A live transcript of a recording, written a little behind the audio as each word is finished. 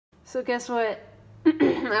So guess what?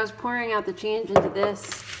 I was pouring out the change into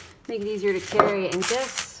this, make it easier to carry, and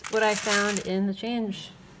guess what I found in the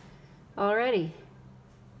change already?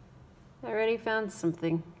 I already found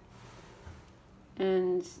something.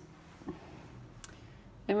 And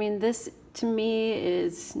I mean, this to me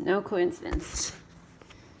is no coincidence.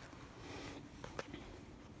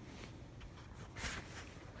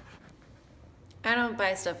 I don't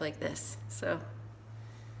buy stuff like this, so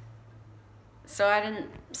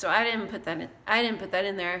I didn't put that in. I didn't put that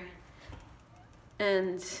in there.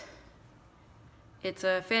 And it's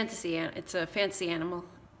a fantasy animal.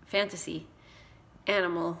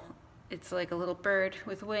 It's like a little bird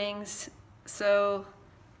with wings. So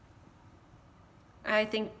I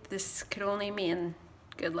think this could only mean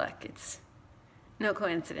good luck. It's no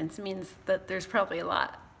coincidence. It means that there's probably a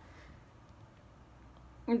lot.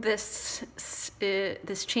 This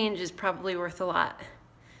change is probably worth a lot.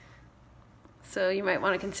 So you might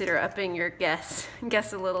want to consider upping your guessing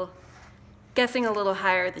a little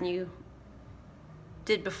higher than you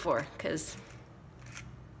did before, because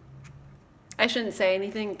I shouldn't say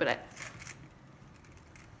anything, but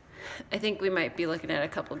I think we might be looking at a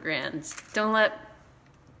couple grand. Don't let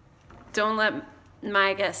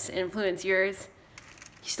my guess influence yours.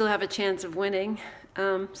 You still have a chance of winning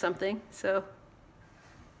something, so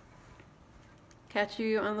catch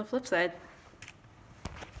you on the flip side.